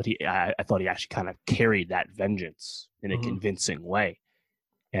 But I thought he actually kind of carried that vengeance in a convincing way.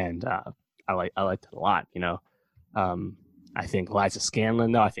 And I liked it a lot, you know? I think Liza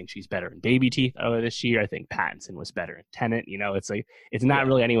Scanlon, though, I think she's better in Baby Teeth this year. I think Pattinson was better in Tenet. You know, it's like, it's not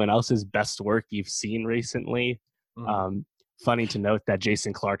really anyone else's best work you've seen recently. Funny to note that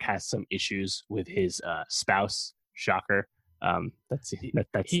Jason Clarke has some issues with his spouse. Shocker.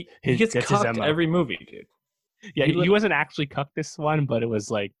 He gets cucked every movie, dude. Yeah, he wasn't actually cucked this one, but it was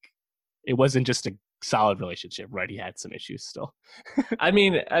like, it wasn't just a solid relationship, right? He had some issues still. I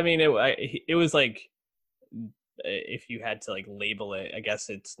mean, it was like, if you had to like label it, I guess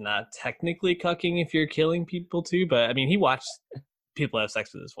it's not technically cucking if you're killing people too, but I mean, he watched people have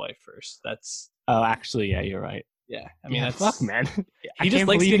sex with his wife first. That's actually, yeah, you're right. Yeah, I mean, that's fuck, man. He just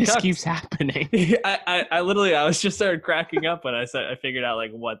likes to this keeps happening. I literally, I was just started cracking up when I figured out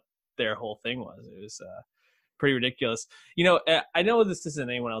like what their whole thing was. It was pretty ridiculous. You know, I know this isn't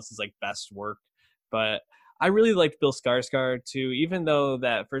anyone else's like best work, but I really liked Bill Skarsgård too, even though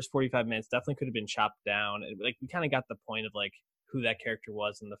that first 45 minutes definitely could have been chopped down. Like we kind of got the point of like who that character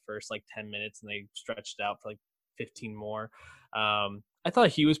was in the first like 10 minutes, and they stretched it out for like 15 more. I thought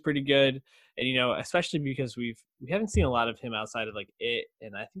he was pretty good, and you know, especially because we haven't seen a lot of him outside of like It,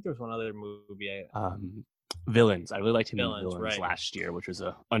 and I think there was one other movie. Villains. I really liked him in Villains right. last year, which was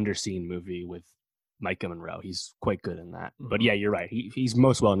a underseen movie with Micah Monroe. He's quite good in that. But yeah, you're right. He's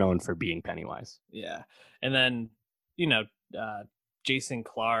most well known for being Pennywise. Yeah, and then you know, Jason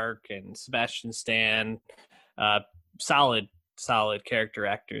Clarke and Sebastian Stan, solid character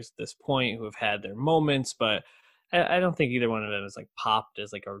actors at this point who have had their moments, but I don't think either one of them is like popped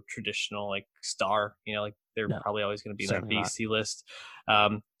as like a traditional like star. You know, like they're probably always going to be in that BC list.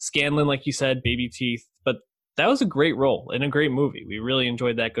 Scanlon, like you said, Baby Teeth, but that was a great role in a great movie. We really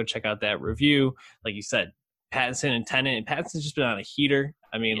enjoyed that. Go check out that review. Like you said, Pattinson and Tenet, and Pattinson's just been on a heater.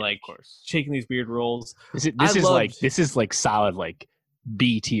 I mean, like, of course, taking these weird roles. This is like solid like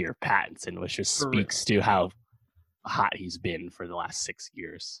B tier Pattinson, which just speaks to how hot he's been for the last 6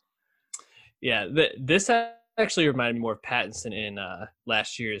 years. Yeah, this actually reminded me more of Pattinson in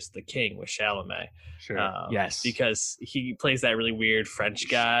last year's The King with Chalamet. Sure. Yes, because he plays that really weird French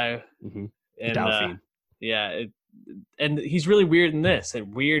guy. And and he's really weird in this,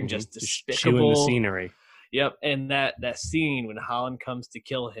 and weird and just despicable. Chewing the scenery. Yep, and that scene when Holland comes to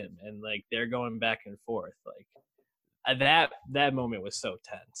kill him, and like they're going back and forth, like that moment was so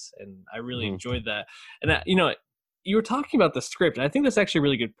tense, and I really enjoyed that. And that, you know, you were talking about the script, and I think that's actually a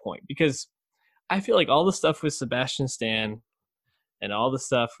really good point, because I feel like all the stuff with Sebastian Stan and all the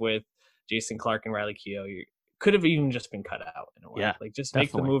stuff with Jason Clarke and Riley Keough could have even just been cut out in a way. Yeah, like just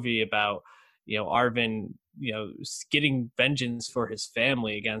definitely. Make the movie about, you know, Arvin, you know, getting vengeance for his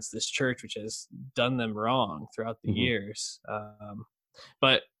family against this church, which has done them wrong throughout the years.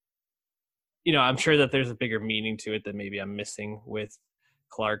 But, you know, I'm sure that there's a bigger meaning to it that maybe I'm missing with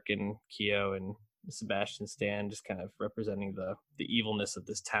Clarke and Keough and Sebastian Stan, just kind of representing the evilness of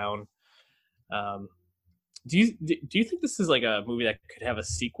this town. Do you think this is like a movie that could have a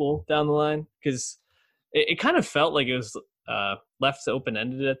sequel down the line? Because it kind of felt like it was left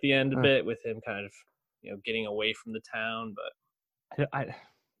open-ended at the end a bit, with him kind of, you know, getting away from the town. But I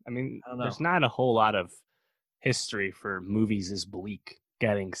mean, there's not a whole lot of history for movies as bleak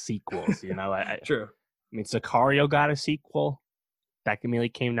getting sequels. You know, True. I mean, Sicario got a sequel. That immediately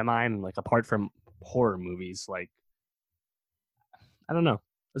came to mind. Like, apart from horror movies, like, I don't know.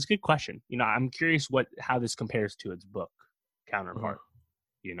 That's a good question. You know, I'm curious how this compares to its book counterpart.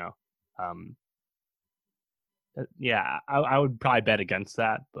 You know, yeah, I would probably bet against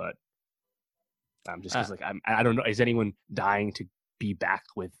that, but just because like I don't know, is anyone dying to be back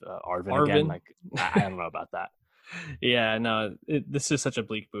with Arvin again? Like, I don't know about that. Yeah, no, this is such a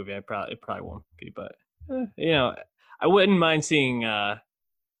bleak movie. It probably won't be, but you know, I wouldn't mind seeing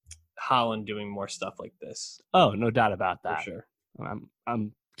Holland doing more stuff like this. Oh, no doubt about that. For sure.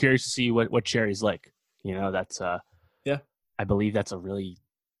 I'm curious to see what Cherry's like. You know, that's I believe that's a really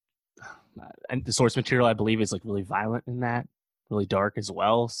and the source material I believe is like really violent in that, really dark as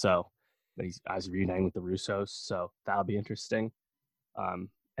well. So, but I was reuniting with the Russos, so that'll be interesting.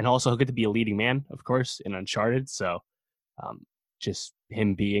 And also he'll get to be a leading man, of course, in Uncharted. So, just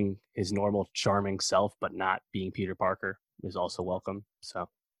him being his normal charming self, but not being Peter Parker, is also welcome. So,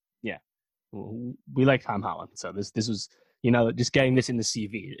 yeah, we like Tom Holland. So this was, you know, just getting this in the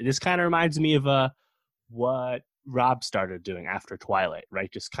CV. This kind of reminds me of what Rob started doing after Twilight,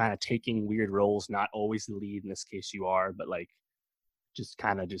 right? Just kind of taking weird roles, not always the lead. In this case, you are, but like just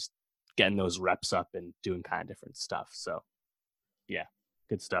kind of just getting those reps up and doing kind of different stuff. So yeah,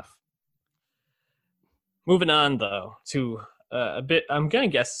 good stuff. Moving on though to a bit, I'm gonna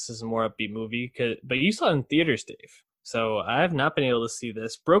guess this is a more upbeat movie, but you saw it in theaters, Dave. So I have not been able to see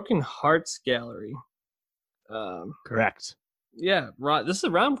this. Broken Hearts Gallery. Correct. Yeah, this is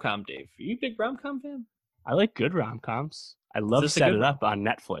a rom com, Dave. Are you a big rom com fan? I like good rom coms. I love Set It Up on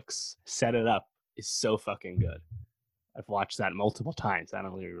Netflix. Set It Up is so fucking good. I've watched that multiple times. I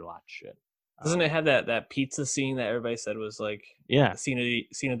don't really watch it. Doesn't it have that pizza scene that everybody said was like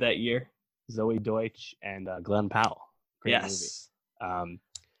scene of that year? Zoe Deutsch and Glenn Powell. Great yes. Movie.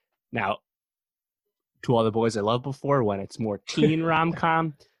 Now, To All the Boys I Loved Before, when it's more teen rom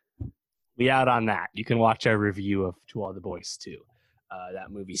com, we out on that. You can watch our review of To All the Boys too.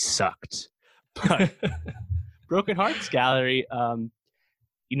 That movie sucked. But Broken Hearts Gallery, on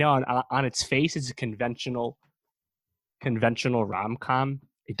its face, it's a conventional rom com.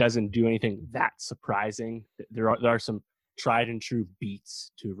 It doesn't do anything that surprising. There are some tried and true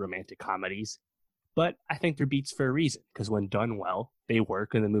beats to romantic comedies, but I think they're beats for a reason, because when done well, they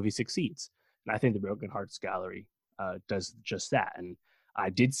work and the movie succeeds. And I think the Broken Hearts Gallery does just that. And I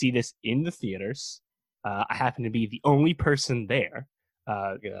did see this in the theaters. I happen to be the only person there.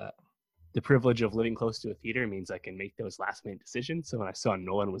 The privilege of living close to a theater means I can make those last minute decisions. So when I saw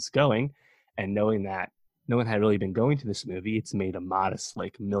no one was going, and knowing that no one had really been going to this movie, it's made a modest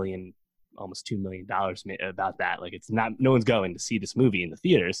almost $2 million about that. Like, it's not, no one's going to see this movie in the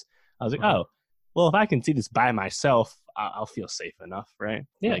theaters. I was like, oh, well, if I can see this by myself, I'll feel safe enough, right?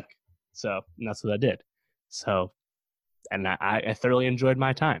 Yeah. And that's what I did. So, and I thoroughly enjoyed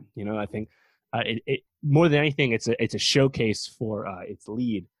my time. I think it more than anything, it's a showcase for its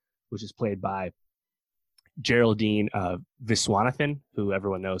lead, which is played by Geraldine Viswanathan, who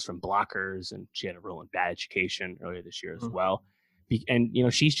everyone knows from Blockers, and she had a role in Bad Education earlier this year as well. And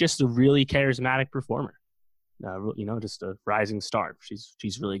she's just a really charismatic performer. Just a rising star.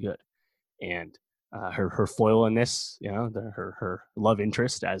 She's really good, and her foil in this, her love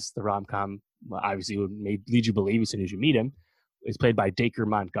interest, as the rom com obviously would lead you believe as soon as you meet him, is played by Dacre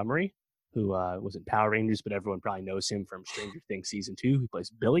Montgomery, who was in Power Rangers, but everyone probably knows him from Stranger Things season 2. He plays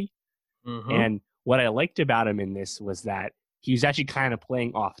Billy. And what I liked about him in this was that he was actually kind of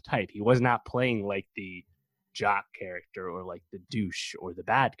playing off type. He was not playing like the jock character or like the douche or the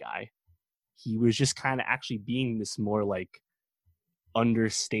bad guy. He was just kind of actually being this more like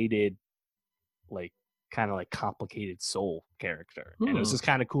understated, like kind of like complicated soul character. And it was just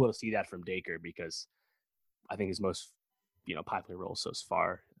kind of cool to see that from Dacre, because I think his most popular role so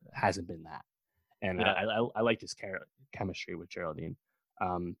far hasn't been that. And I liked his chemistry with Geraldine.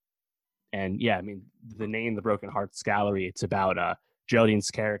 And yeah, I mean, the name, The Broken Hearts Gallery, it's about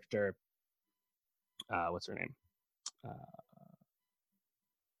Geraldine's character. What's her name?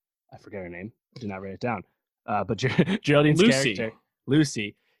 I forget her name. I did not write it down. But Geraldine's character,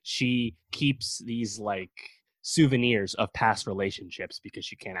 Lucy, she keeps these like souvenirs of past relationships because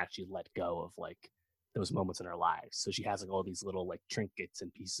she can't actually let go of like those moments in her lives. So she has like all these little like trinkets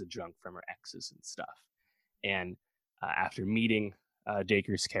and pieces of junk from her exes and stuff. And after meeting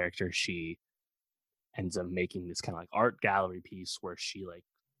Dacre's character, she ends up making this kind of like art gallery piece where she like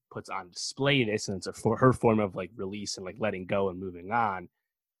puts on display this, and it's her form of like release and like letting go and moving on.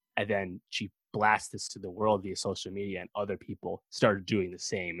 And then she blasts this to the world via social media, and other people started doing the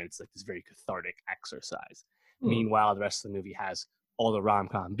same, and it's like this very cathartic exercise. Meanwhile, the rest of the movie has all the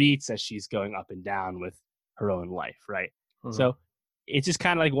rom-com beats as she's going up and down with her own life, right? So it's just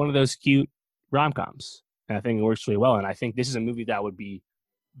kind of like one of those cute rom-coms, and I think it works really well. And I think this is a movie that would be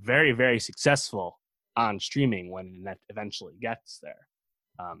very, very successful on streaming when that eventually gets there.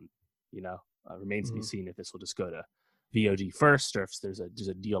 Remains to be seen if this will just go to VOD first, or if there's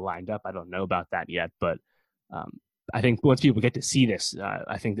a deal lined up. I don't know about that yet, but I think once people get to see this,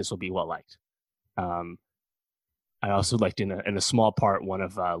 I think this will be well liked. I also liked in a small part, one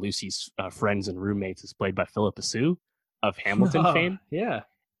of Lucy's friends and roommates is played by Philippa Sue of Hamilton fame. Yeah.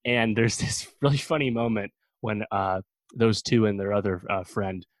 And there's this really funny moment when those two and their other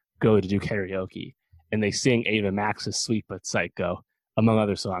friend go to do karaoke, and they sing Ava Max's Sweet But Psycho, among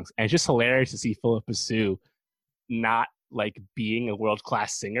other songs. And it's just hilarious to see Philippa Sue not like being a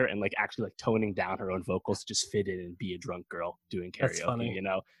world-class singer and like actually like toning down her own vocals to just fit in and be a drunk girl doing karaoke. That's funny.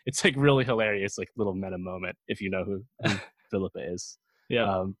 It's like really hilarious, like little meta moment if you know who Philippa is.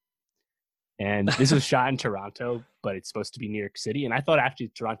 Yeah. And this was shot in Toronto, but it's supposed to be New York City. And I thought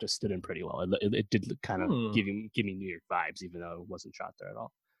actually Toronto stood in pretty well. It did kind of give me New York vibes, even though it wasn't shot there at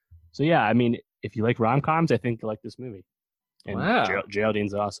all. So yeah, I mean, if you like rom-coms, I think you like this movie. And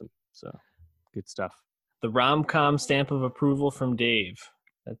Geraldine's awesome. So good stuff. the rom-com stamp of approval from Dave.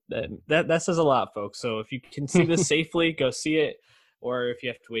 That says a lot, folks. So if you can see this safely, go see it. Or if you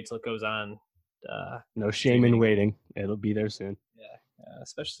have to wait till it goes on, no shame in waiting. It'll be there soon. Yeah,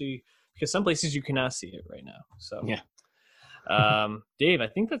 especially because some places you cannot see it right now. So yeah. Dave, I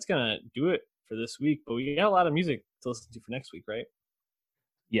think that's gonna do it for this week. But we got a lot of music to listen to for next week, right?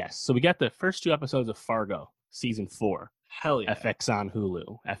 Yes. So we got the first 2 episodes of Fargo, season 4. Hell yeah. FX on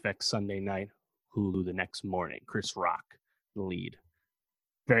Hulu. FX Sunday night. Hulu the next morning. Chris Rock, the lead.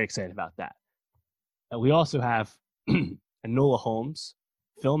 Very excited about that. We also have Enola Holmes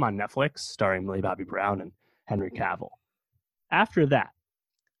film on Netflix starring Millie Bobby Brown and Henry Cavill. After that,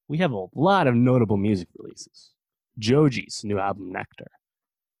 we have a lot of notable music releases. Joji's new album Nectar,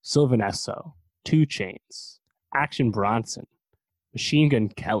 Sylvan Esso, 2 Chainz, Action Bronson, Machine Gun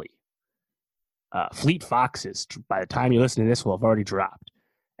Kelly, Fleet Foxes, by the time you listen to this, will have already dropped.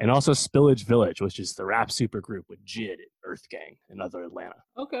 And also Spillage Village, which is the rap supergroup with Jid, Earth Gang, and other Atlanta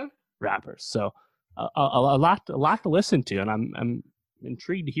rappers. So a lot to listen to, and I'm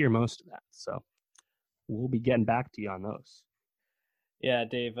intrigued to hear most of that. So we'll be getting back to you on those. Yeah,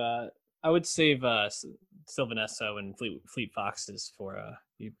 Dave. I would save Sylvan Esso and Fleet Foxes for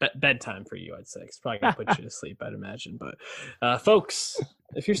bedtime for you. I'd say it's probably gonna put you to sleep, I'd imagine. But folks,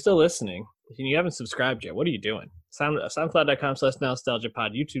 if you're still listening, if you haven't subscribed yet, what are you doing?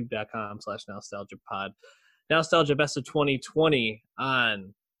 SoundCloud.com/nostalgiapod, YouTube.com/nostalgiapod, Nostalgia Best of 2020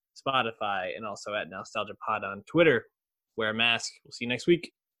 on Spotify, and also at nostalgiapod on Twitter. Wear a mask. We'll see you next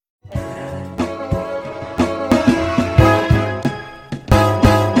week.